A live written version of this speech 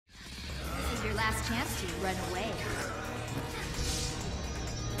last chance to run away.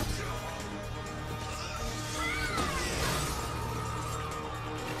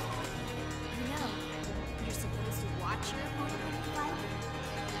 You know, you're supposed to watch your opponent when you fight.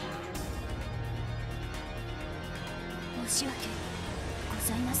 申し訳ご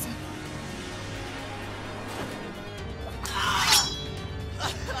ざいません。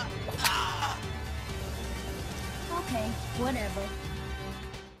Okay, whatever.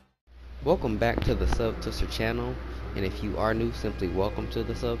 Welcome back to the Sub Twister channel, and if you are new, simply welcome to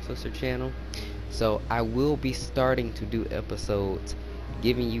the Sub Twister channel. So I will be starting to do episodes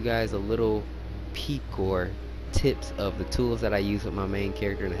giving you guys a little peek or tips of the tools that I use with my main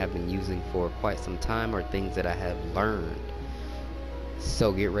character and have been using for quite some time, or things that I have learned.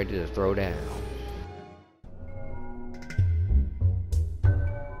 So get ready to throw down.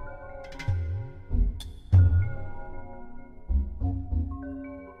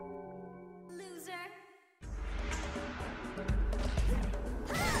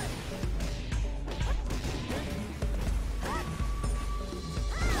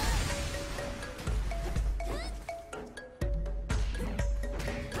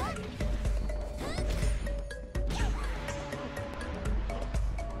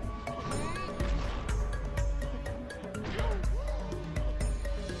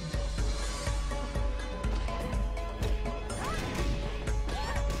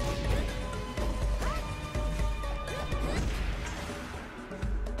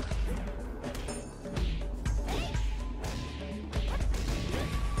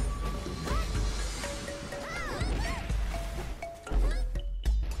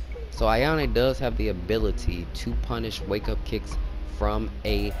 So Ayane does have the ability to punish wake-up kicks from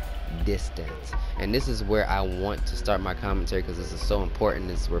a distance, and this is where I want to start my commentary because this is so important.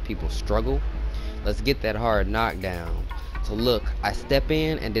 This is where people struggle. Let's get that hard knockdown. So look, I step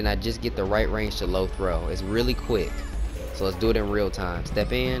in and then I just get the right range to low throw. It's really quick, so let's do it in real time.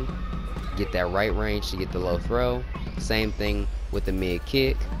 Step in, get that right range to get the low throw. Same thing with the mid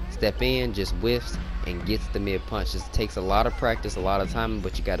kick. Step in, just whiffs and gets the mid punch. This takes a lot of practice, a lot of time,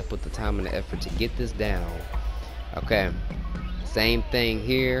 but you got to put the time and the effort to get this down. Okay, same thing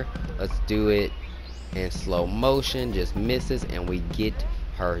here. Let's do it in slow motion. Just misses and we get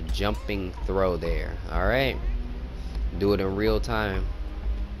her jumping throw there. All right, do it in real time.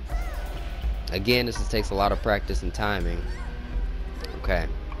 Again, this takes a lot of practice and timing. Okay,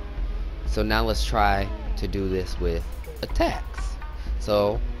 so now let's try to do this with attacks.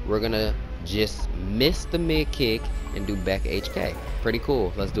 So we're gonna just miss the mid kick and do back HK. Pretty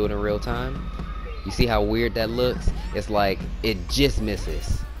cool. Let's do it in real time. You see how weird that looks? It's like it just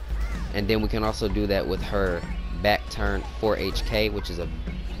misses. And then we can also do that with her back turn 4 HK, which is a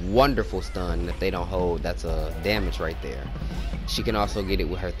wonderful stun. And if they don't hold, that's a damage right there. She can also get it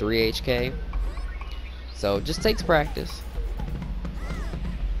with her 3 HK. So it just takes practice.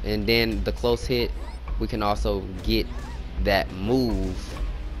 And then the close hit, we can also get that move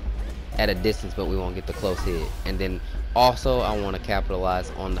at a distance, but we won't get the close hit. And then also I want to capitalize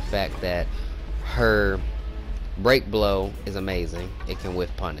on the fact that her break blow is amazing. It can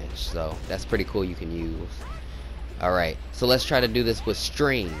whiff punish, so that's pretty cool. You can use. Alright, so let's try to do this with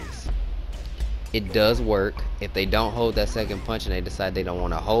strings. It does work. If they don't hold that second punch and they decide they don't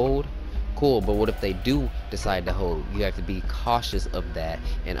want to hold, cool. But what if they do decide to hold? You have to be cautious of that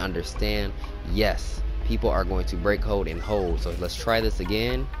and understand, yes, people are going to break, hold, and hold. So let's try this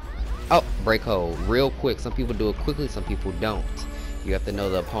again. Oh, break, hold real quick. Some people do it quickly, some people don't. You have to know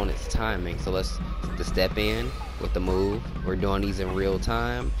the opponent's timing. So let's step in with the move. We're doing these in real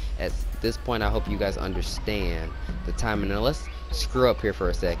time. At this point, I hope you guys understand the timing. Now let's screw up here for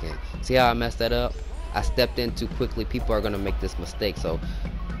a second. See how I messed that up? I stepped in too quickly. People are going to make this mistake. So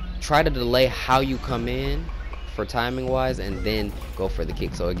try to delay how you come in for timing wise and then go for the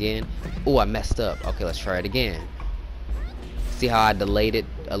kick. So again, oh, I messed up. Okay, let's try it again. See how I delayed it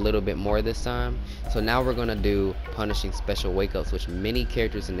a little bit more this time? So now we're gonna do punishing special wake-ups, which many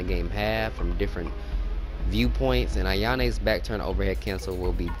characters in the game have from different viewpoints, and Ayane's back turn overhead cancel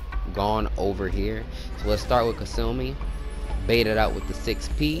will be gone over here. So let's start with Kasumi. Bait it out with the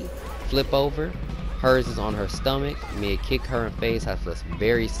 6P, flip over. Hers is on her stomach. Mid kick her in face, has the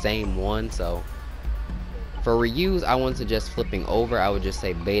very same one. So for reuse, I wouldn't suggest flipping over. I would just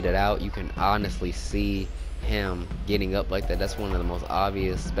say bait it out. You can honestly see him getting up like that. That's one of the most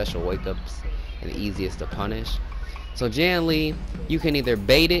obvious special wake-ups and easiest to punish. So Jan Lee, you can either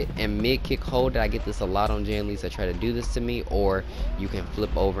bait it and mid kick hold it. I get this a lot on Jan Lee's that try to do this to me, or you can flip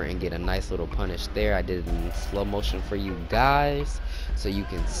over and get a nice little punish there. I did it in slow motion for you guys so you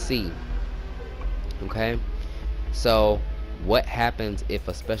can see. Okay, so what happens if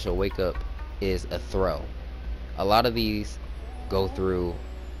a special wake up is a throw. A lot of these go through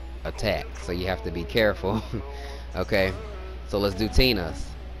attack, so you have to be careful. Okay, so let's do Tina's.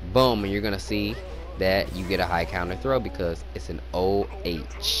 Boom, and you're gonna see that you get a high counter throw because it's an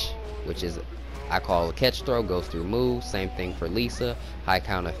OH, which is, I call a catch throw, goes through moves. Same thing for Lisa, high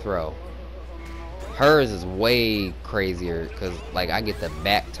counter throw. Hers is way crazier because like I get the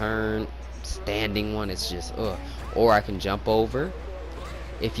back turn standing one, it's just or I can jump over.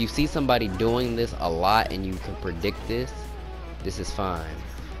 If you see somebody doing this a lot and you can predict this, this is fine.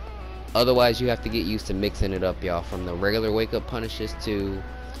 Otherwise, you have to get used to mixing it up, y'all, from the regular wake up punishes to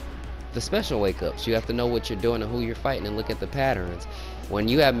the special wake ups. You have to know what you're doing and who you're fighting and look at the patterns. When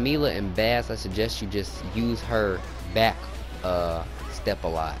you have Mila and Bass, I suggest you just use her back step a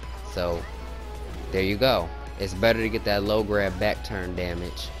lot. So there you go. It's better to get that low grab back turn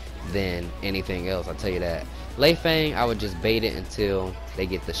damage than anything else, I'll tell you that. Lei Fang, I would just bait it until they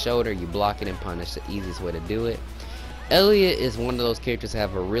get the shoulder. You block it and punish, the easiest way to do it. Elliot is one of those characters that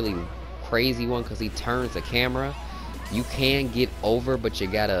have a really crazy one because he turns the camera. You can get over, but you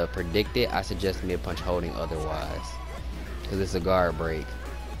gotta predict it. I suggest mid punch holding otherwise because it's a guard break.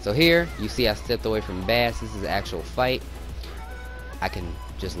 So here you see I stepped away from Bass. This is an actual fight. I can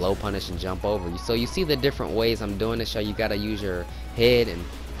just low punish and jump over you. So you see the different ways I'm doing this, so you gotta use your head and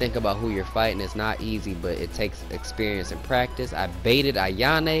think about who you're fighting. It's not easy, but it takes experience and practice. I baited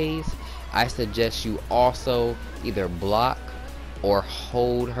Ayane's. I suggest you also either block or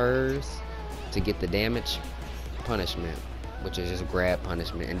hold hers to get the damage punishment, which is just grab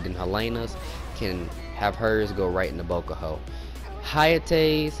punishment, and then Helena's can have hers go right in the Bokuho.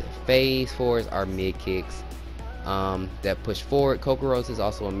 Hayate's phase fours are mid kicks that push forward. Kokoro's is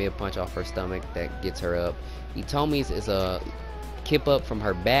also a mid punch off her stomach that gets her up. Itomi's is a kip up from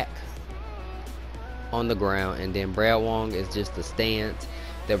her back on the ground, and then Brad Wong is just the stance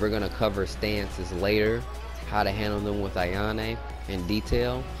that we're gonna cover stances later, how to handle them with Ayane in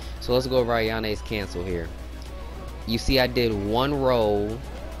detail. So let's go over Ayane's cancel here. You see I did one roll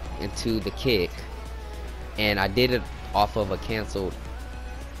into the kick, and I did it off of a canceled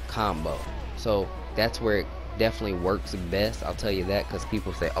combo. So that's where it definitely works best, I'll tell you that, because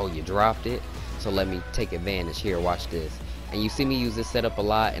people say, oh, you dropped it, so let me take advantage. Here, watch this. And you see me use this setup a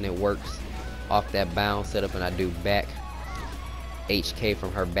lot, and it works off that bound setup, and I do back HK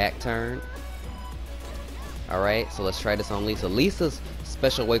from her back turn. Alright, so let's try this on Lisa. Lisa's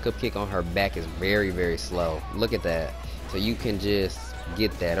special wake up kick on her back is very, very slow. Look at that. So you can just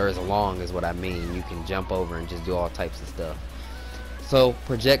get that, or as long as what I mean. You can jump over and just do all types of stuff. So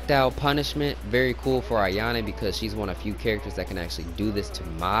projectile punishment, very cool for Ayane because she's one of few characters that can actually do this to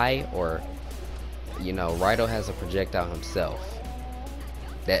Mai, or you know, Raito has a projectile himself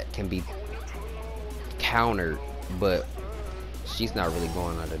that can be countered, but she's not really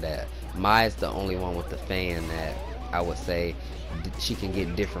going under that. Mai is the only one with the fan that I would say she can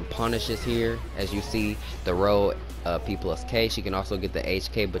get different punishes here. As you see, the roll P plus K, she can also get the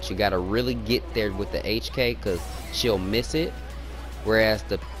HK, but you gotta really get there with the HK because she'll miss it, whereas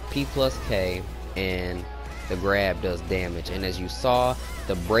the P plus K and the grab does damage. And as you saw,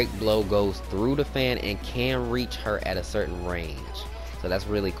 the break blow goes through the fan and can reach her at a certain range. So that's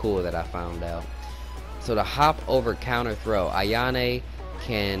really cool that I found out. So the hop over counter throw, Ayane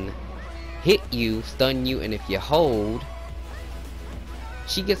can hit you, stun you, and if you hold,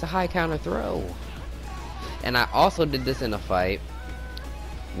 she gets a high counter throw. And I also did this in a fight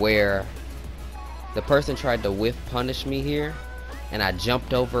where the person tried to whiff punish me here, and I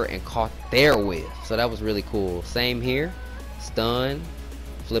jumped over and caught their whiff. So that was really cool. Same here, stun,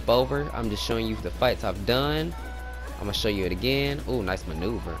 flip over. I'm just showing you the fights I've done. I'm gonna show you it again. Ooh, nice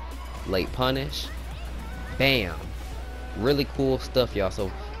maneuver. Late punish. Bam. Really cool stuff, y'all.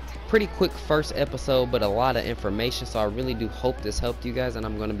 So pretty quick first episode, but a lot of information. So I really do hope this helped you guys, and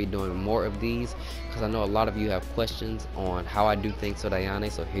I'm going to be doing more of these because I know a lot of you have questions on how I do things with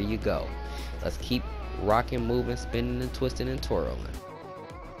Ayane. So here you go. Let's keep rocking, moving, spinning, and twisting, and twirling.